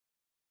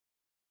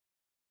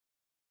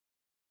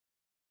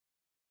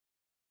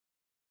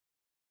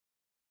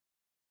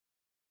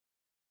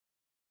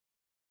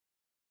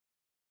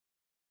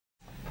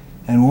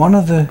And one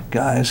of the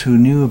guys who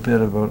knew a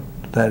bit about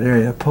that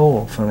area,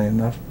 Paul, funny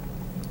enough,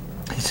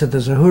 he said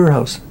there's a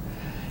whorehouse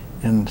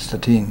in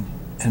Stettin,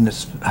 and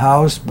it's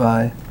housed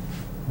by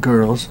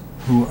girls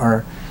who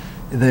are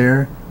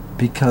there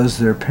because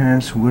their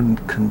parents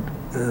wouldn't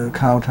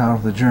kowtow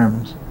to the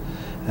Germans,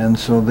 and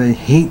so they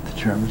hate the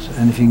Germans,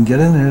 and if you can get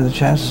in there, the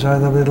chances are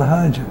they'll be able to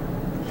hide you.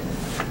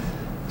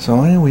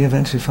 So anyway, we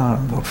eventually found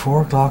him about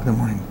 4 o'clock in the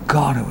morning.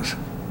 God, it was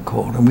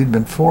cold, and we'd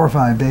been 4 or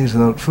 5 days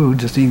without food,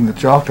 just eating the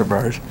chocolate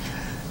bars,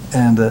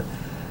 and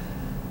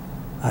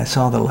I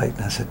saw the light,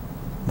 and I said,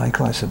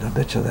 Michael, I said, I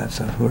bet you that's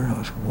a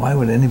whorehouse. Why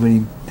would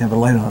anybody have a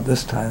light on at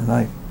this time of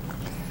night?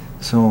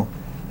 So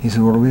he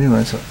said, what do we do?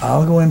 I said,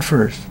 I'll go in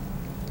first.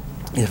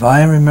 If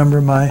I remember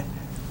my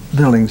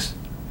buildings,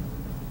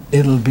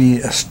 it'll be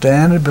a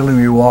standard building.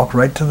 We walk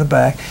right to the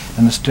back,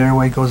 and the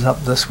stairway goes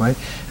up this way,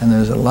 and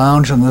there's a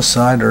lounge on this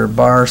side, or a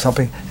bar or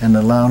something, and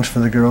a lounge for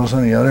the girls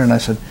on the other. And I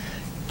said,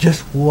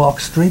 just walk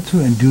straight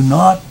through and do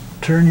not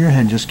turn your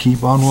head, just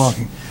keep on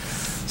walking.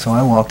 So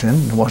I walked in,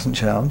 it wasn't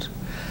challenged.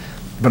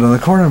 But in the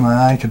corner of my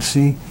eye, I could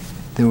see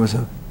there was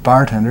a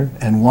bartender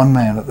and one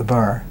man at the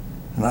bar.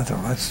 And I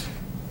thought, let's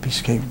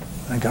escape.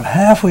 I got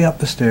halfway up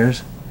the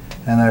stairs,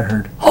 and I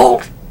heard,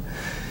 halt!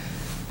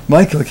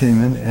 Michael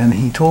came in, and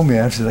he told me,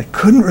 I said, I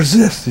couldn't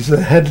resist. He said,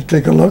 I had to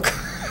take a look.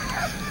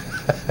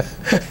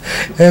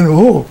 And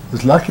oh, I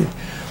was lucky.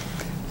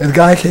 And the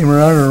guy came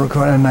around the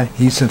corner, and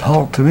he said,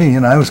 halt to me,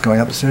 and I was going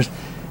up the stairs,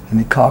 and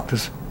he cocked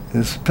his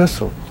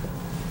pistol.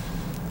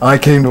 I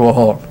came to a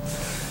halt.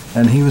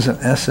 And he was an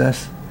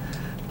SS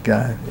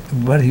guy,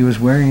 but he was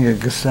wearing a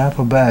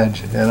Gestapo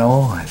badge, and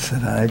oh, I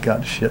said, I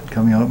got shit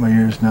coming out of my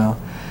ears now.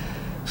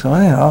 So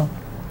anyhow,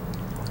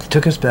 he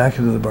took us back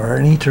into the bar,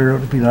 and he turned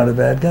out to be not a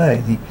bad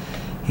guy.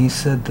 He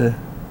said,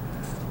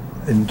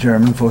 in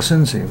German, wo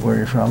sind Sie, where are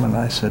you from? And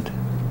I said,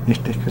 ich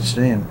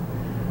verstehen.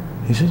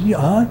 He said,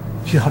 ja,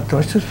 Sie hat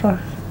Deutsch gesprochen?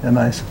 And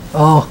I said,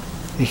 oh,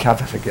 ich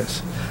habe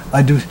vergessen.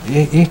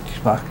 Ich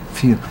sprach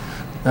viel.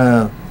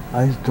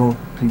 I don't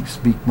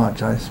speak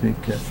much, I speak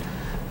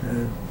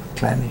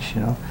Kleinisch,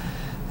 you know.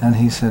 And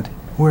he said,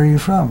 where are you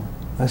from?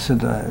 I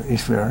said,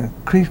 ich wäre ein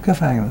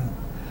Kriegsgefangener.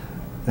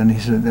 And he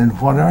said, and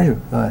what are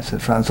you? I said,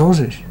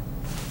 Französisch.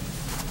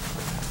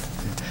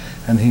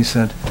 And he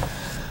said,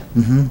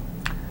 mm-hmm.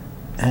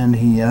 And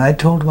I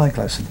told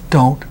Michael, I said,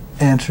 don't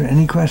answer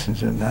any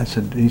questions. And I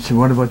said, he said,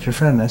 what about your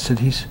friend? I said,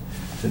 he's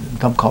a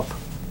dumb cop.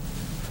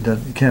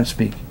 He can't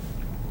speak.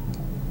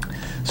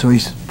 So he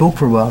spoke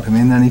for a while to me,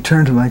 and then he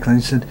turned to Michael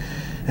and he said,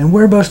 and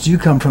whereabouts do you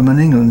come from in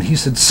England? He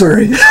said,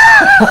 Surrey.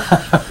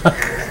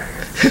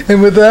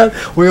 And with that,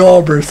 we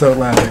all burst out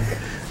laughing.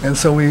 And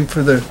so we,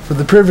 for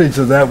the privilege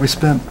of that, we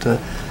spent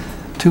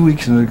 2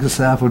 weeks in a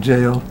Gestapo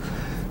jail,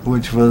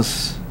 which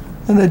was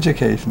an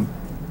education.